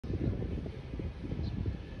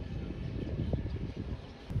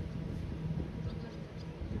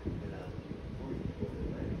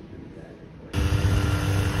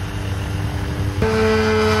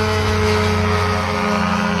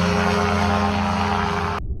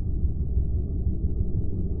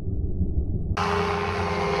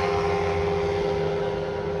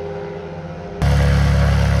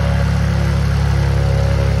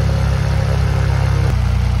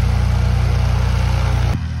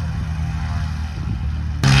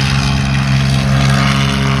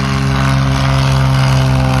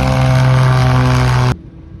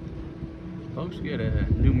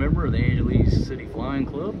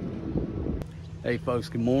Hey folks,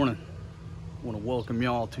 good morning. I want to welcome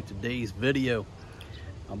y'all to today's video.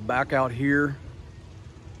 I'm back out here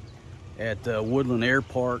at Woodland Air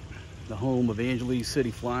Park, the home of Angeles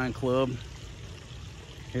City Flying Club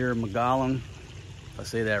here in McAllen. If I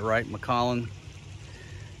say that right, McAllen.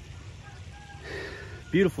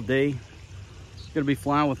 Beautiful day. Gonna be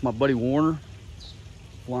flying with my buddy Warner,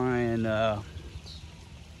 flying an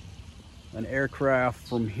aircraft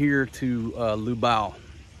from here to Lubao.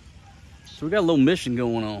 So we got a little mission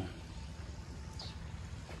going on.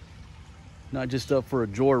 Not just up for a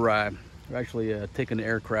joyride. We're actually taking the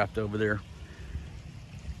aircraft over there.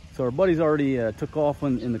 So our buddies already took off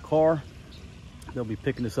in the car. They'll be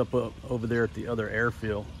picking us up over there at the other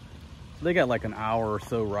airfield. So they got like an hour or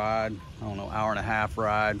so ride. I don't know, hour and a half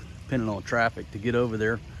ride, depending on traffic, to get over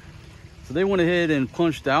there. So they went ahead and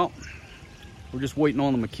punched out. We're just waiting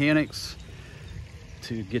on the mechanics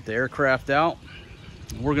to get the aircraft out.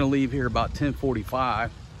 We're gonna leave here about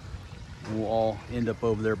 10:45. And we'll all end up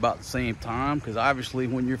over there about the same time, because obviously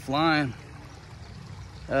when you're flying,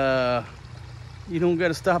 you don't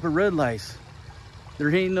gotta stop at red lights.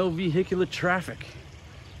 There ain't no vehicular traffic.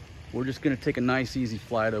 We're just gonna take a nice easy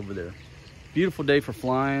flight over there. Beautiful day for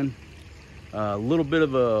flying. A little bit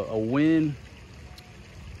of a wind.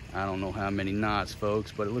 I don't know how many knots,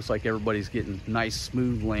 folks, but it looks like everybody's getting nice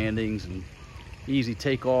smooth landings and easy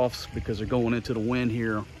takeoffs because they're going into the wind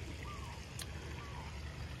here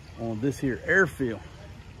on this here airfield.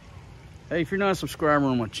 Hey, if you're not a subscriber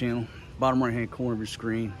on my channel, bottom right hand corner of your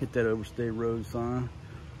screen, hit that overstay road sign.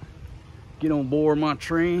 Get on board my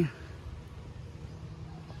train.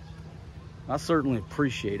 I certainly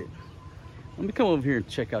appreciate it. Let me come over here and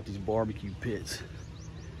check out these barbecue pits,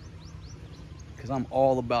 because I'm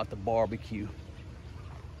all about the barbecue.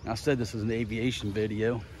 I said this is an aviation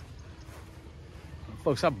video.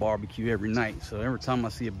 Folks, I barbecue every night, so every time I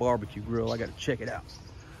see a barbecue grill, I got to check it out.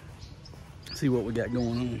 See what we got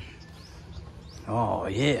going on. Oh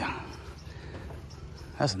yeah,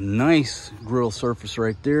 that's a nice grill surface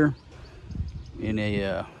right there in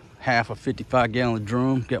a half a 55-gallon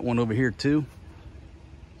drum. Got one over here too.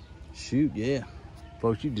 Shoot, yeah,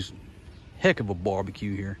 folks, you just heck of a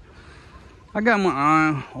barbecue here. I got my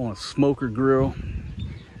eye on a smoker grill.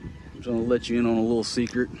 I'm gonna let you in on a little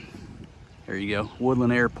secret. There you go,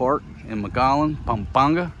 Woodland Air Park in McAllen,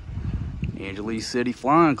 Pampanga, Angeles City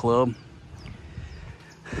Flying Club.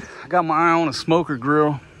 I got my eye on a smoker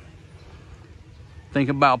grill.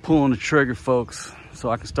 Thinking about pulling the trigger, folks, so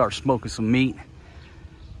I can start smoking some meat.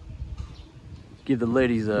 Give the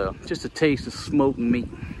ladies just a taste of smoking meat.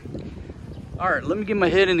 All right, let me get my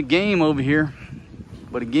head in the game over here.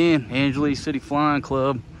 But again, Angeles City Flying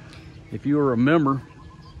Club, if you are a member,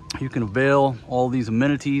 you can avail all these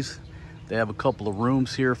amenities. They have a couple of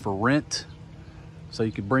rooms here for rent. So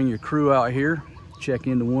you can bring your crew out here, check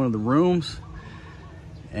into one of the rooms,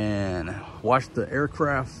 and watch the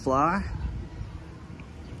aircraft fly,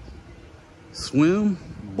 swim,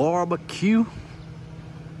 barbecue,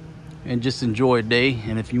 and just enjoy a day.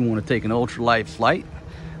 And if you want to take an ultralight flight,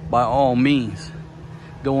 by all means,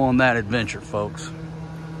 go on that adventure, folks.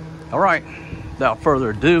 All right, without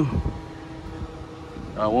further ado,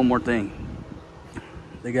 one more thing.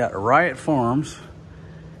 They got Riot Farms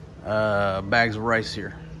bags of rice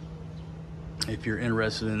here, if you're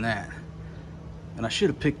interested in that. And I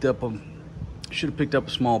should have picked up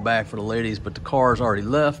a small bag for the ladies, but the car's already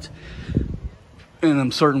left, and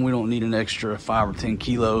I'm certain we don't need an extra 5 or 10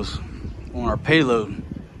 kilos on our payload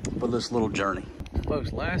for this little journey.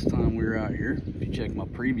 Folks, last time we were out here, if you check my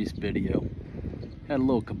previous video, had a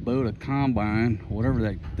little Kubota combine, whatever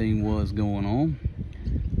that thing was going on,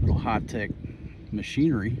 little high-tech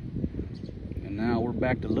machinery. And now we're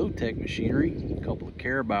back to low-tech machinery. A couple of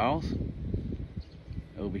carabaos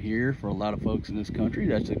over here. For a lot of folks in this country,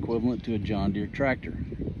 that's equivalent to a John Deere tractor.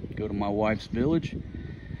 Go to my wife's village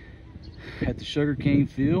at the sugarcane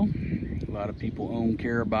field, a lot of people own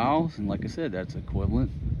carabaos, and like I said, that's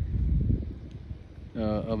equivalent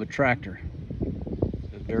of a tractor.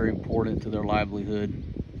 It's very important to their livelihood.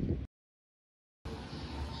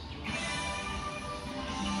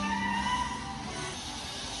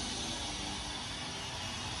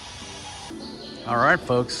 All right,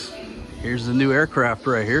 folks, here's the new aircraft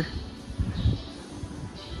right here.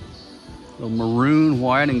 The maroon,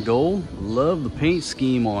 white, and gold. Love the paint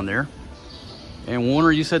scheme on there. And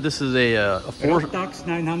Warner, you said this is a Rotax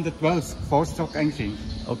 912 four-stroke engine.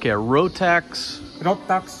 Okay, a Rotax.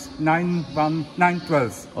 Rotax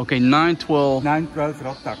 912. Okay, 912. 912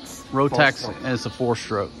 Rotax. Rotax, and it's a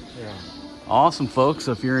 4-stroke. Yeah. Awesome, folks.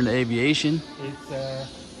 So if you're into aviation,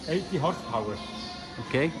 It's 80 horsepower.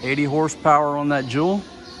 Okay, 80 horsepower on that Jewel.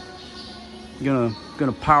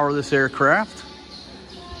 Gonna power this aircraft.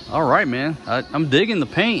 All right, man. I'm digging the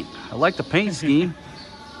paint. I like the paint scheme.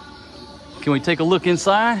 Can we take a look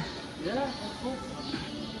inside? Yeah.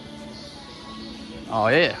 Oh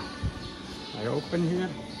yeah. I open here.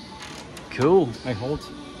 Cool. I hold.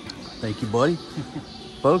 Thank you, buddy.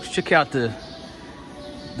 Folks, check out the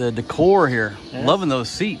decor here. Yes. Loving those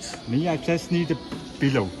seats. Me, I just need a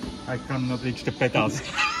pillow. I cannot reach the pedals.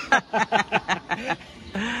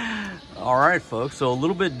 All right, folks. So a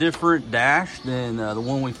little bit different dash than the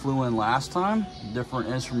one we flew in last time. Different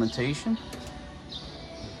instrumentation.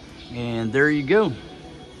 And there you go.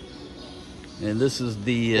 And this is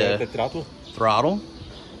the throttle.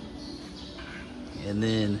 And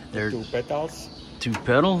then there's two pedals. Two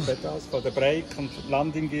pedals. Pedals for the brake and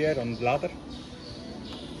landing gear and ladder.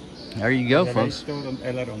 There you go, folks. And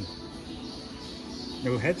aileron.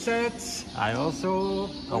 New headsets. I also.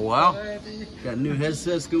 Oh wow! Got new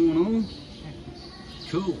headsets going on.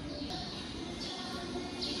 Cool.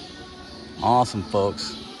 Awesome,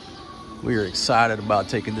 folks. We are excited about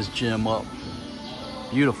taking this gym up.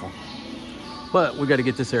 Beautiful. But we got to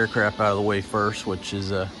get this aircraft out of the way first, which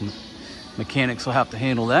is mechanics will have to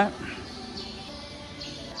handle that.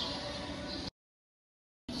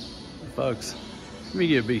 Folks, let me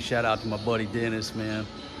give a big shout out to my buddy Dennis, man.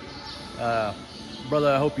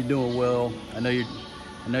 Brother, I hope you're doing well. I know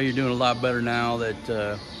you're doing a lot better now that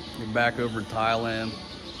you're back over in Thailand.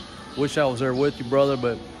 Wish I was there with you, brother,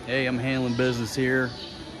 but hey, I'm handling business here.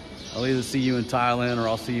 I'll either see you in Thailand or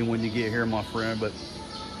I'll see you when you get here, my friend. But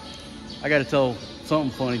I got to tell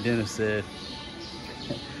something funny Dennis said.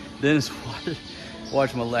 Dennis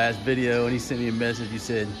watched my last video and he sent me a message. He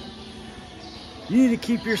said, "You need to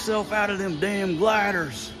keep yourself out of them damn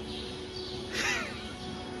gliders."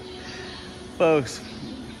 Folks,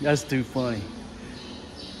 that's too funny.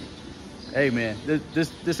 Hey man,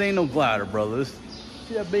 this ain't no glider, brother.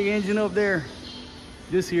 See that big engine up there?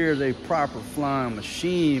 This here is a proper flying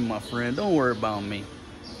machine, my friend. Don't worry about me.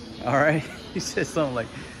 All right? He said something like,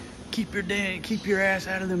 keep your ass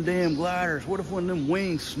out of them damn gliders. What if one of them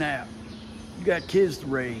wings snap? You got kids to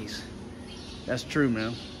raise. That's true,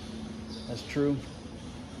 man. That's true.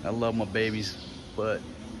 I love my babies, but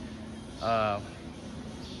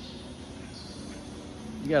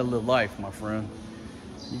you gotta live life, my friend.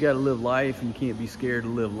 You gotta live life, and you can't be scared to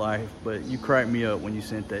live life. But you cracked me up when you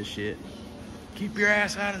sent that shit. Keep your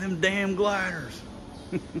ass out of them damn gliders.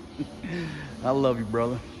 I love you,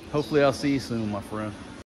 brother. Hopefully I'll see you soon, my friend.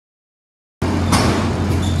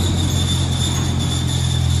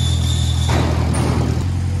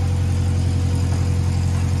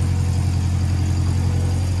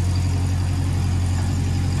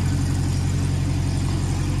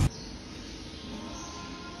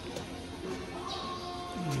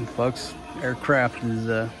 Folks, aircraft is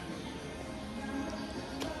I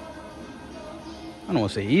don't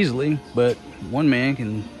want to say easily, but one man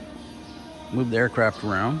can move the aircraft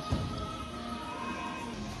around.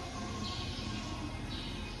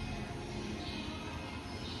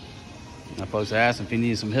 I folks asked him if he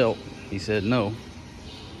needed some help. He said no.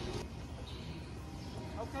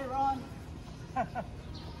 Okay, Ron.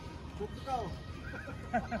 Good to go.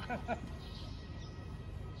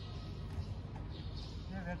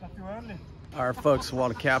 That's too early. All right, folks. While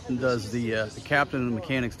the captain does the captain and the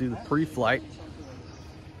mechanics do the pre-flight,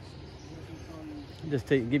 just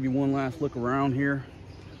give you one last look around here.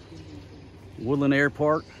 Woodland Air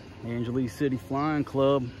Park, Angeles City Flying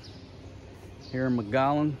Club, here in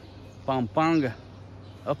Magalang, Pampanga,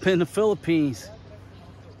 up in the Philippines.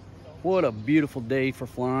 What a beautiful day for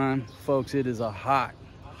flying, folks. It is a hot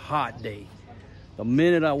day. The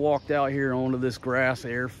minute I walked out here onto this grass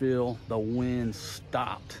airfield, the wind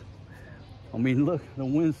stopped. I mean, look, the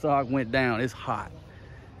windsock went down. It's hot.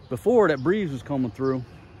 Before that breeze was coming through,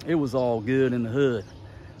 it was all good in the hood.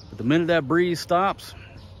 But the minute that breeze stops,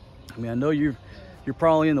 I mean, I know you're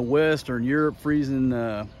probably in the West or in Europe freezing,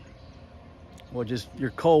 well, just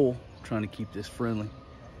you're cold. I'm trying to keep this friendly,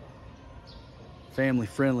 family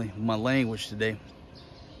friendly, my language today.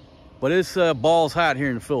 But it's balls hot here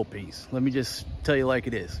in the Philippines. Let me just tell you like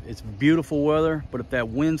it is. It's beautiful weather, but if that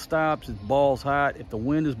wind stops, it's balls hot. If the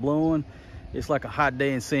wind is blowing, it's like a hot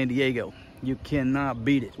day in San Diego. You cannot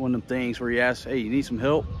beat it. It's one of them things where you ask, hey, you need some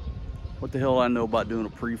help? What the hell do I know about doing a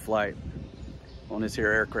pre-flight on this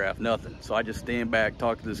here aircraft? Nothing. So I just stand back,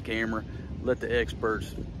 talk to this camera, let the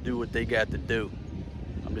experts do what they got to do.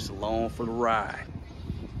 I'm just along for the ride.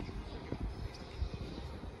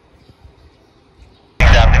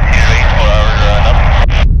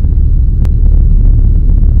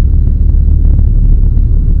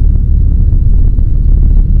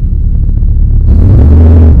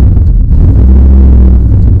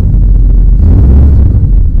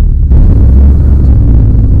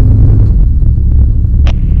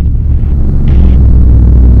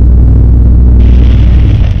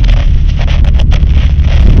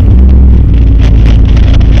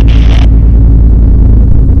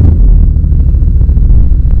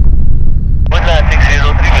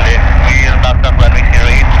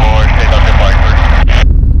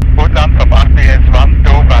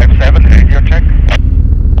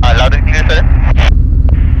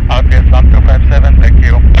 Okay, Block 257, thank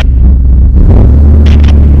you.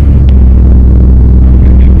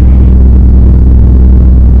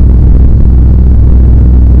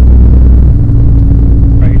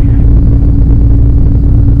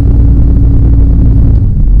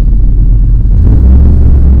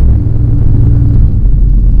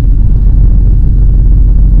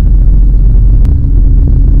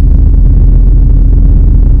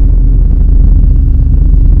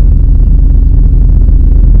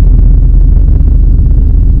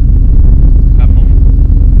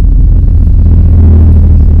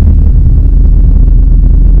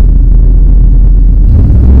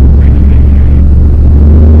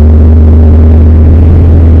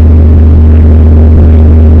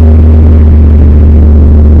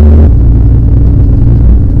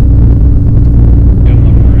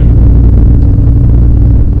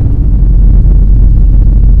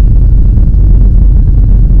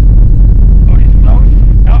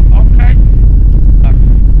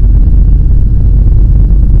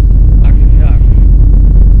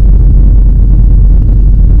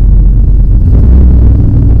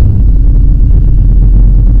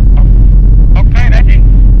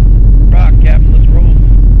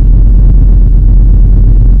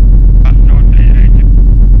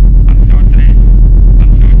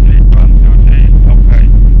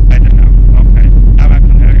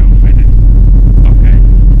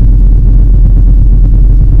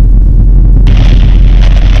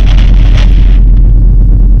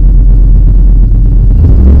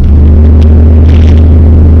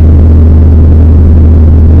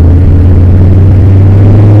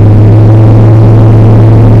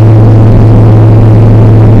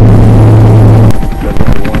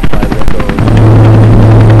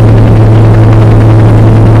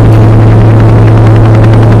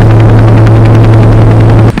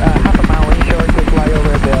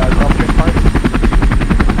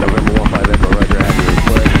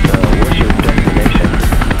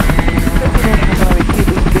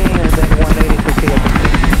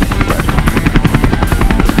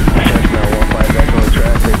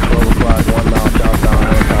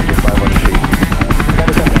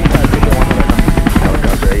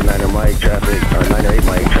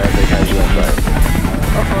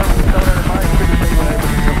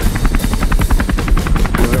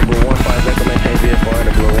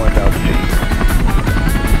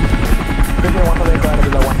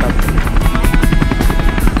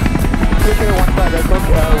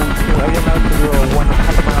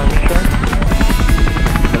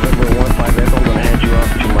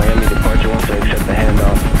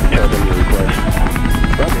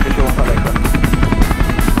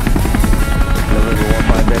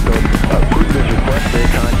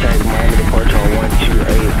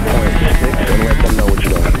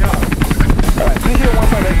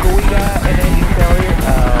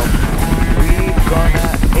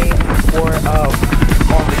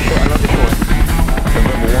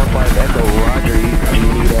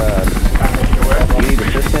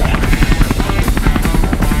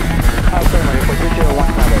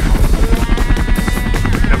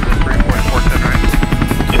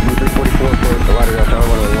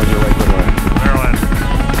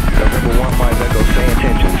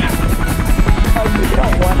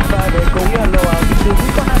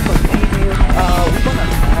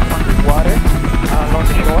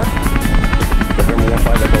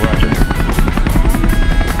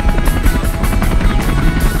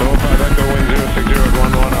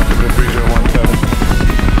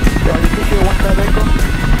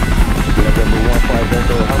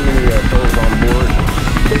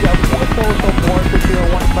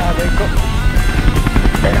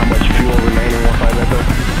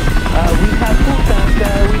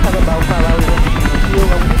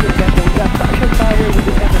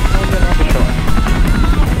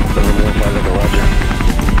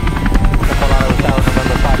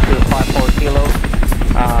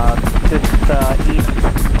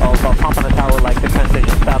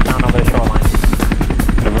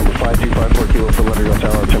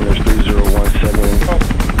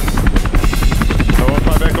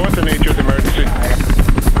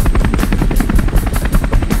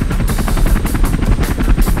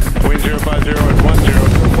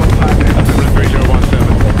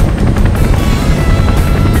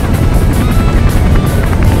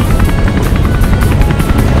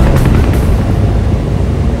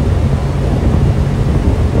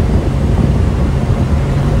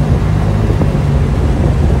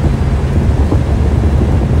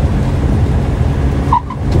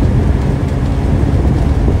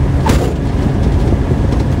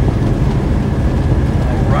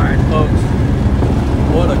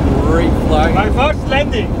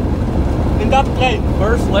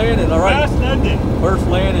 First landing, all right. First landing. First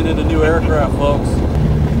landing in the new aircraft, folks.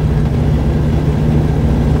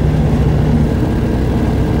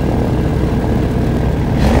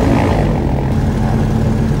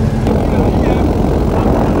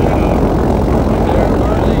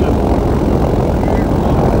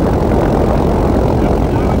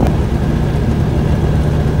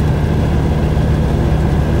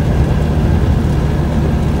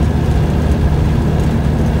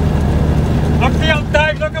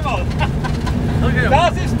 Look at him.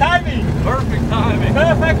 Das ist timing. Perfect timing.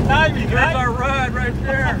 Perfect timing, There's right? our ride right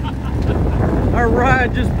there. Our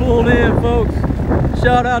ride just pulled in, folks.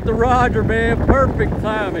 Shout out to Roger, man. Perfect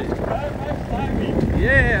timing. Perfect timing.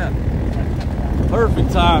 Yeah.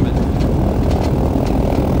 Perfect timing.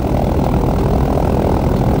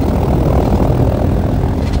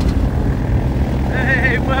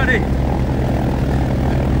 Hey, buddy.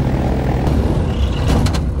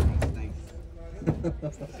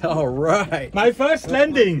 All right. My first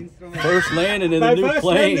landing. First landing in My a new first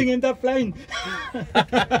plane. landing in the plane.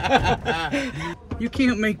 You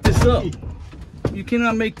can't make this up. You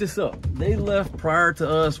cannot make this up. They left prior to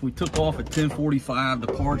us. We took off at 10:45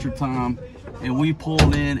 departure time, and we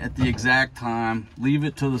pulled in at the exact time. Leave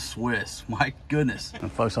it to the Swiss. My goodness.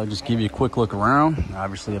 And folks, I'll just give you a quick look around.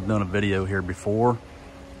 Obviously, I've done a video here before.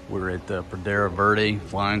 We're at the Pradera Verde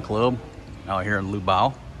Flying Club out here in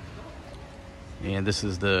Lubao. And this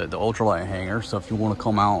is the ultralight hangar. So if you want to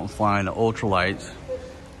come out and fly in the ultralights,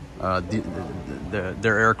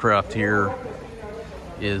 their aircraft here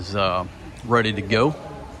is ready to go.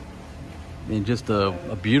 And just a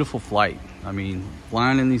beautiful flight. I mean,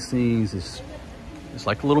 flying in these things it's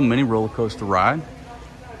like a little mini roller coaster ride,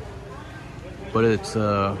 but it's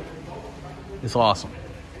awesome.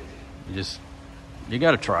 You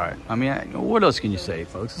got to try it. I mean, what else can you say,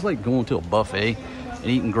 folks? It's like going to a buffet and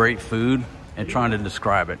eating great food and trying to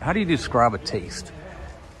describe it. How do you describe a taste?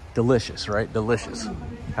 Delicious, right? Delicious.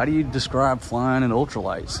 How do you describe flying in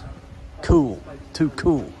ultralights? Cool. Too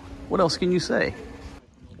cool. What else can you say?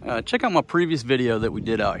 Check out my previous video that we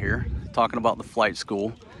did out here talking about the flight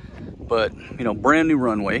school. But, you know, brand new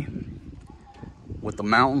runway with the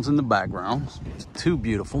mountains in the background. It's too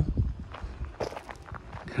beautiful.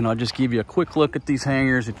 And I'll just give you a quick look at these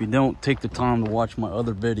hangars if you don't take the time to watch my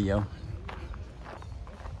other video.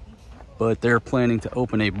 But they're planning to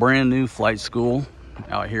open a brand new flight school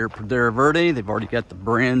out here at Pradera Verde. They've already got the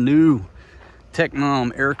brand new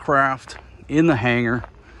Technom aircraft in the hangar.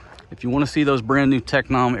 If you want to see those brand new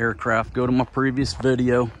Technom aircraft, go to my previous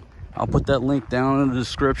video. I'll put that link down in the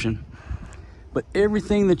description. But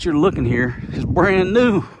everything that you're looking here is brand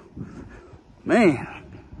new. Man,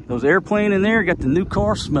 those airplane in there got the new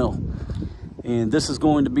car smell. And this is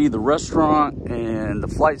going to be the restaurant and the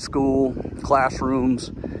flight school,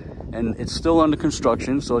 classrooms. And it's still under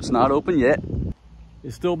construction, so it's not open yet.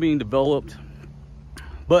 It's still being developed.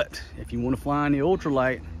 But if you want to fly in the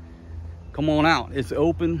ultralight, come on out. It's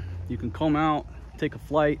open. You can come out, take a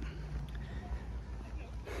flight,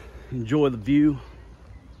 enjoy the view.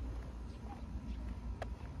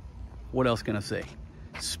 What else can I say?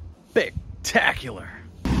 Spectacular.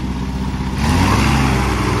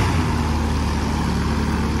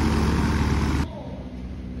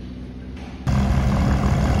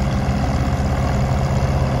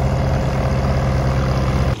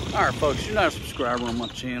 Alright folks, you're not a subscriber on my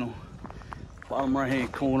channel. Bottom right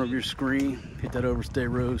hand corner of your screen, hit that overstay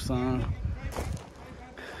road sign.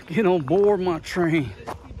 Get on board my train.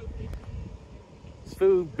 It's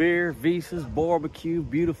food, beer, visas, barbecue,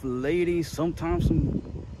 beautiful ladies, sometimes some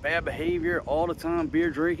bad behavior, all the time beer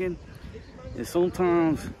drinking, and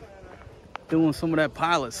sometimes doing some of that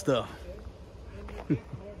pilot stuff.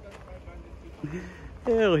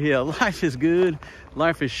 Hell yeah, life is good.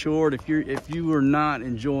 Life is short. If you are not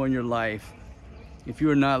enjoying your life, if you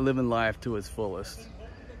are not living life to its fullest,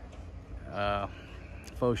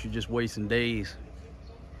 folks, you're just wasting days.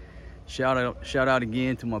 Shout out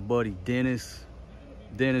again to my buddy Dennis.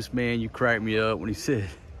 Dennis, man, you cracked me up when he said,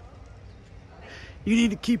 "You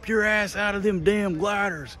need to keep your ass out of them damn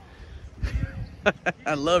gliders."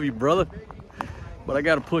 I love you, brother, but I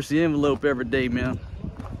got to push the envelope every day, man.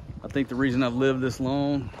 I think the reason I've lived this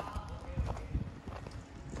long,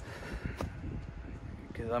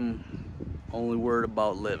 because I'm only worried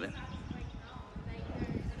about living.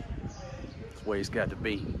 That's the way it's got to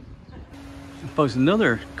be. Folks,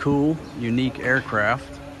 another cool, unique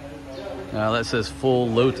aircraft. That says full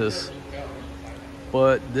Lotus,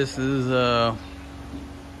 but this is, I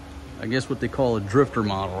guess what they call a drifter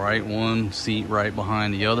model, right? One seat right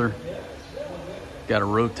behind the other. Got a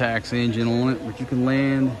Rotax engine on it, but you can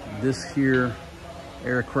land this here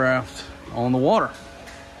aircraft on the water.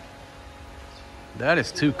 That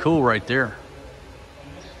is too cool right there.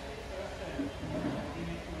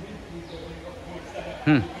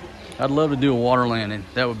 I'd love to do a water landing.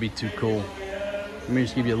 That would be too cool. Let me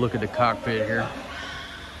just give you a look at the cockpit here.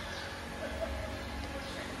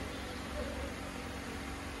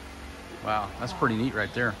 Wow, that's pretty neat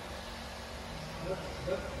right there.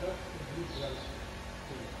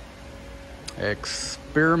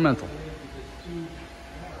 Experimental.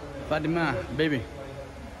 Fatima, baby,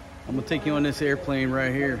 I'm gonna take you on this airplane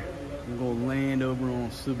right here. We're gonna land over on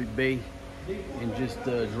Subic Bay and just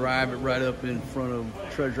drive it right up in front of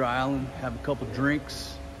Treasure Island, have a couple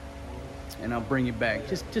drinks, and I'll bring you back.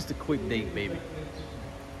 Just a quick date, baby.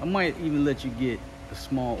 I might even let you get a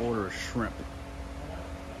small order of shrimp,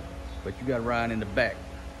 but you gotta ride in the back.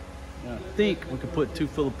 Now, I think we could put 2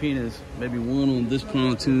 Filipinas, maybe one on this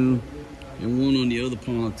pontoon and one on the other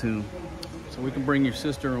pontoon. So we can bring your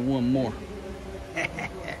sister and one more.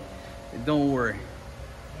 Don't worry.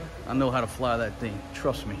 I know how to fly that thing.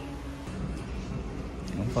 Trust me.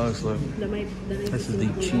 Well, folks, look. This is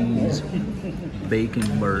the cheese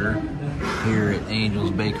bacon burger here at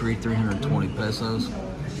Angel's Bakery. 320 pesos.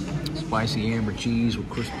 Spicy amber cheese with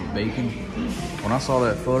crispy bacon. When I saw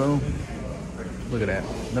that photo, look at that.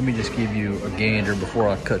 Let me just give you a gander before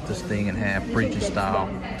I cut this thing in half, preacher style.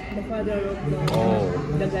 Oh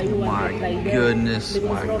my goodness,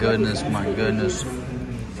 my goodness, my goodness.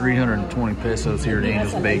 320 pesos here at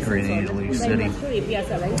Angel's Bakery in Angeles City.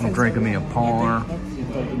 I'm drinking me a Par.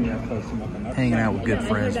 Hanging out with good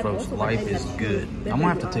friends, folks. Life is good. I'm gonna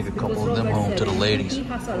have to take a couple of them home to the ladies.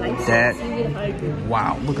 That,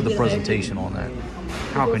 wow, look at the presentation on that.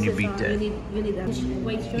 How can you beat that?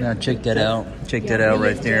 Now check that out. Check that out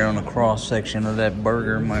right there on the cross section of that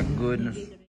burger. My goodness.